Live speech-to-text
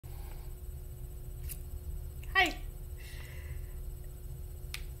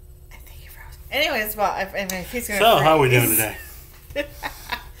Anyways, well, if he's gonna So, freeze, how are we doing today?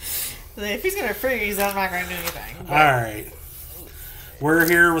 If he's gonna freeze, I'm not gonna do anything. But. Alright. We're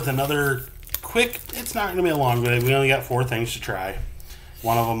here with another quick, it's not going to be a long video. We only got 4 things to try.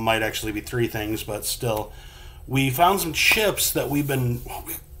 One of them might actually be 3 things, but still. We found some chips that we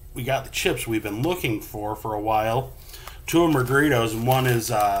got the chips we've been looking for a while. 2 of them are Doritos, and 1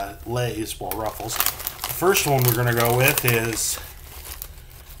 is Lay's, well, Ruffles. The first one we're going to go with is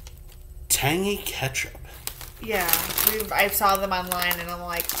Tangy Ketchup. Yeah, I saw them online, and I'm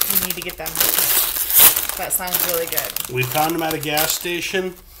like, we need to get them. That sounds really good. We found them at a gas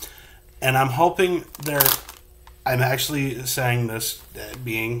station, and I'm hoping I'm actually saying this,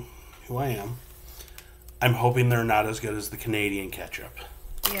 being who I am, I'm hoping they're not as good as the Canadian ketchup.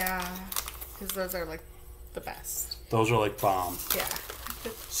 Yeah, because those are like the best. Those are like bomb. Yeah.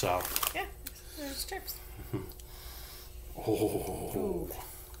 So. Yeah, there's chips. Oh. Ooh.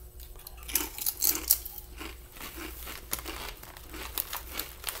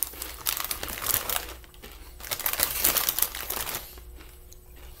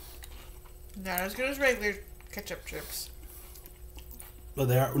 Not as good as regular ketchup chips. But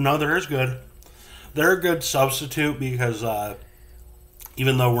they're as good. They're a good substitute because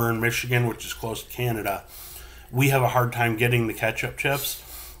even though we're in Michigan, which is close to Canada, we have a hard time getting the ketchup chips.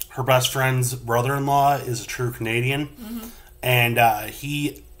 Her best friend's brother-in-law is a true Canadian, and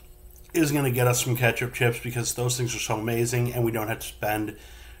he is going to get us some ketchup chips because those things are so amazing, and we don't have to spend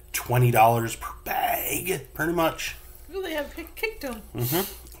 $20 per bag, pretty much. Ooh, they have kick to them.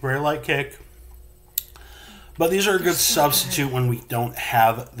 Very light kick. But these are a good substitute when we don't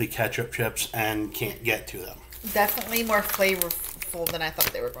have the ketchup chips and can't get to them. Definitely more flavorful than I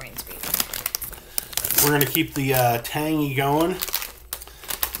thought they were going to be. We're going to keep the tangy going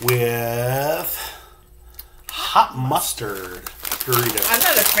with hot mustard Doritos. I'm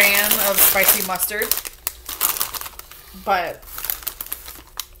not a fan of spicy mustard, but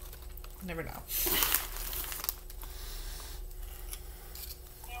you never know.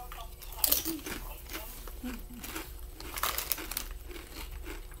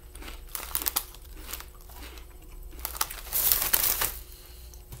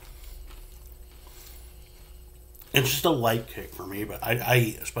 It's just a light kick for me, but I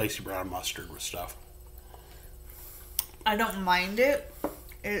eat spicy brown mustard with stuff. I don't mind it.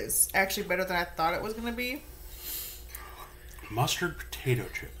 It's actually better than I thought it was going to be. Mustard potato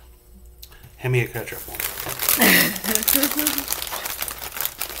chip. Hand me a ketchup one.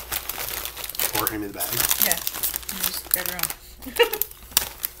 Or hand me the bag. Yeah. You just grab your own.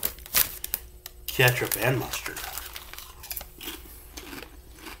 Ketchup and mustard.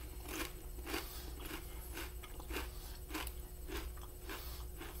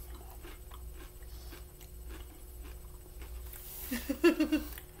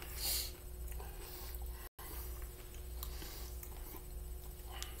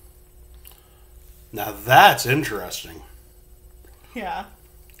 Now that's interesting. Yeah.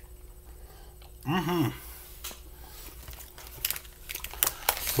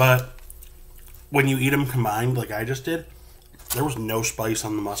 But when you eat them combined, like I just did, there was no spice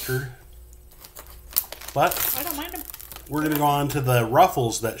on the mustard. But I don't mind them. we're gonna go on to the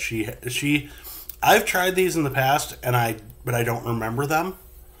Ruffles that she. I've tried these in the past, but I don't remember them.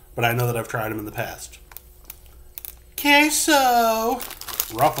 But I know that I've tried them in the past. Queso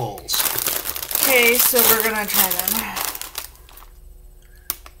Ruffles. Okay, so we're going to try them.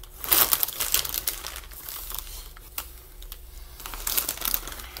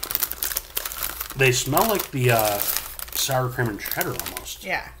 They smell like the sour cream and cheddar almost.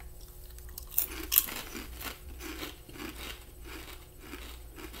 Yeah.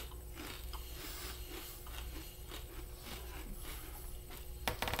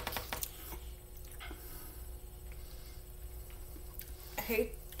 I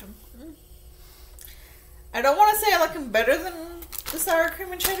hate them. I don't want to say I like them better than the sour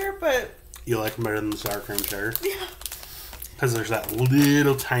cream and cheddar, but... You like them better than the sour cream and cheddar? Yeah. Because there's that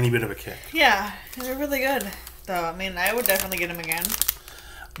little tiny bit of a kick. Yeah, they're really good. Though, I mean, I would definitely get them again.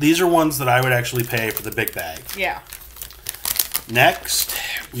 These are ones that I would actually pay for the big bag. Yeah. Next,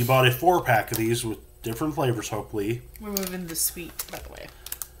 we bought a 4-pack of these with different flavors, hopefully. We're moving to sweet, by the way.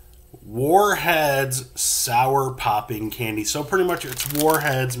 Warheads Sour Popping Candy. So pretty much it's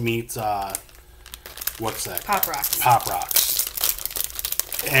Warheads meets, what's that? Pop Rocks. Pop Rocks.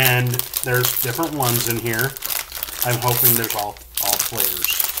 And there's different ones in here. I'm hoping there's all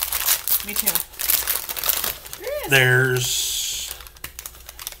flavors. Me too. There's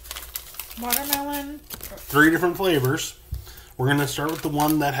watermelon. 3 different flavors. We're going to start with the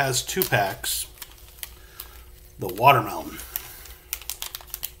one that has 2 packs. The watermelon.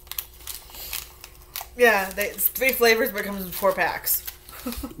 Yeah, it's 3 flavors, but it comes in 4 packs.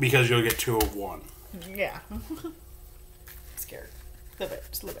 Because you'll get 2 of one. Yeah. Scared. A little bit.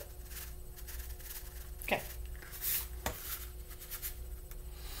 Just a little bit. Okay.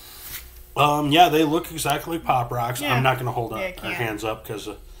 Yeah, they look exactly like Pop Rocks. Yeah. I'm not going to hold Yeah, I our can't. hands up because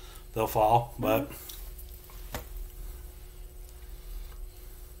they'll fall, but...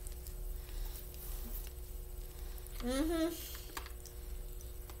 Mm-hmm.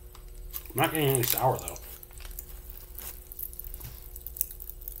 I'm not getting any sour, though.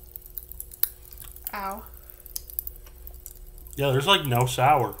 Ow. Yeah, there's like no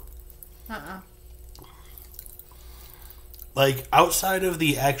sour. Uh-uh. Like, outside of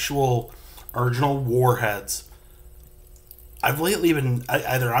the actual original Warheads, I've lately been...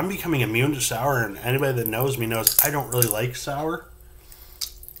 either I'm becoming immune to sour, and anybody that knows me knows I don't really like sour.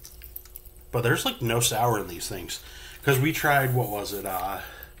 But there's like no sour in these things. Because we tried, what was it?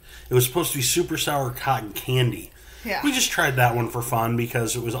 It was supposed to be super sour cotton candy. Yeah. We just tried that one for fun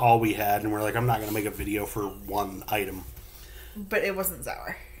because it was all we had, and we're like, I'm not going to make a video for one item. But it wasn't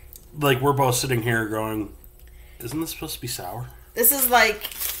sour. Like, we're both sitting here going, isn't this supposed to be sour? This is like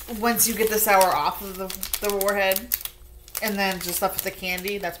once you get the sour off of the Warhead, and then just left with the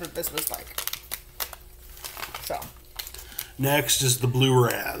candy. That's what this was like. So. Next is the Blue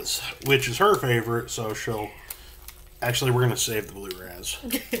Raz, which is her favorite, so she'll... Actually, we're going to save the Blue Raz.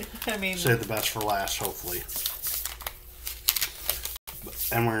 I mean... Save the best for last, hopefully.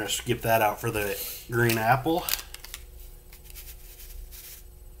 And we're going to skip that out for the green apple.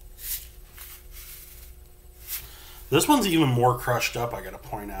 This one's even more crushed up, I got to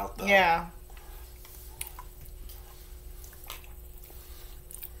point out, though. Yeah.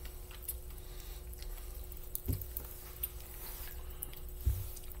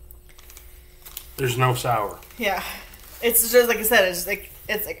 There's no sour. Yeah. It's just like I said, it's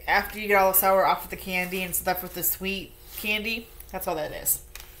like after you get all the sour off of the candy and stuff with the sweet candy, that's all that is.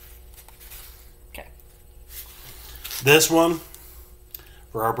 Okay. This one,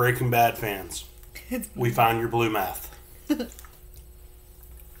 for our Breaking Bad fans, we found your blue meth.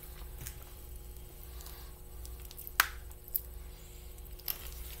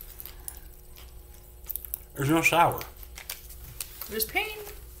 There's no sour. There's pain,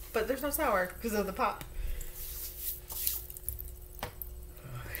 but there's no sour because of the pop.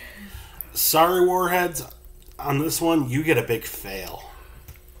 Sorry, Warheads. On this one, you get a big fail.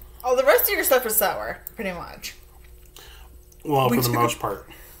 Oh, the rest of your stuff is sour, pretty much. Well, We for the took most part.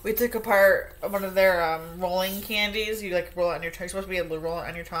 We took apart one of their rolling candies. You like roll it on your tongue. You're supposed to be able to roll it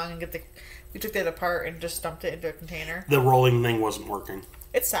on your tongue and get the. We took that apart and just dumped it into a container. The rolling thing wasn't working.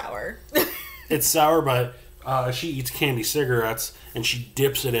 It's sour. It's sour, but she eats candy cigarettes and she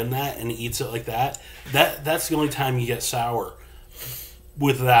dips it in that and eats it like that. That's the only time you get sour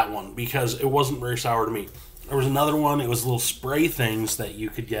with that one because it wasn't very sour to me. There was another one. It was little spray things that you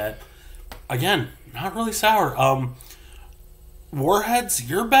could get. Again, not really sour. Warheads,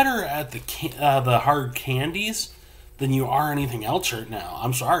 you're better at the hard candies than you are anything else right now.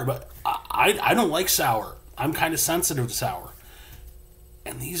 I'm sorry, but I don't like sour. I'm kind of sensitive to sour.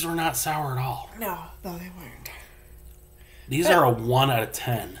 And these were not sour at all. No, they weren't. These are a 1 out of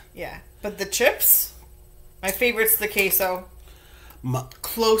 10. Yeah, but the chips, my favorite's the queso.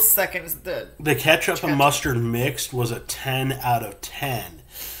 Close second is the ketchup and mustard mixed was a 10 out of 10.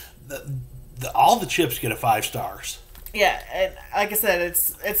 All the chips get a 5 stars. Yeah, and like I said,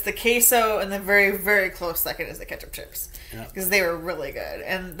 it's the queso, and the very, very close second is the ketchup chips. Because they were really good.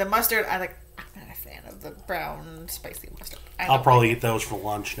 And the mustard, I'm not a fan of the brown, spicy mustard. I'll probably eat those for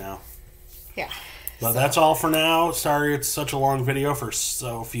lunch now. Yeah. But that's all for now. Sorry it's such a long video for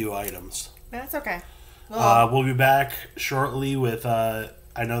so few items. That's okay. We'll be back shortly with, I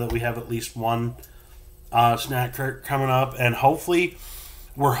know that we have at least one snack coming up. And hopefully,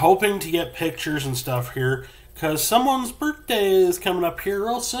 we're hoping to get pictures and stuff here. Because someone's birthday is coming up here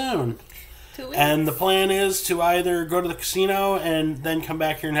real soon. 2 weeks. And the plan is to either go to the casino and then come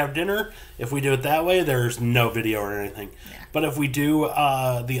back here and have dinner. If we do it that way, there's no video or anything. Yeah. But if we do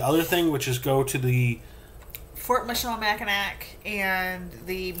the other thing, which is go to the Fort Michilimackinac and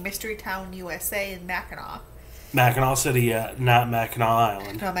the Mystery Town, USA in Mackinac. Mackinac City, not Mackinac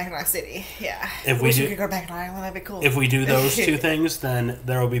Island. No, Mackinac City, yeah. If we could go to Mackinac Island, that'd be cool. If we do those two things, then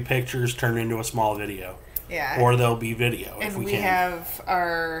there will be pictures turned into a small video. Yeah. Or there'll be video and if we we can. have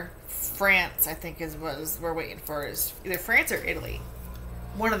our France, I think we're waiting for is either France or Italy.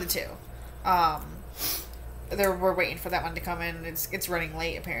 One of the two. We're waiting for that one to come in. It's running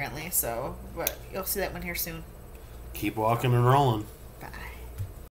late apparently, so but you'll see that one here soon. Keep walking and rolling. Bye.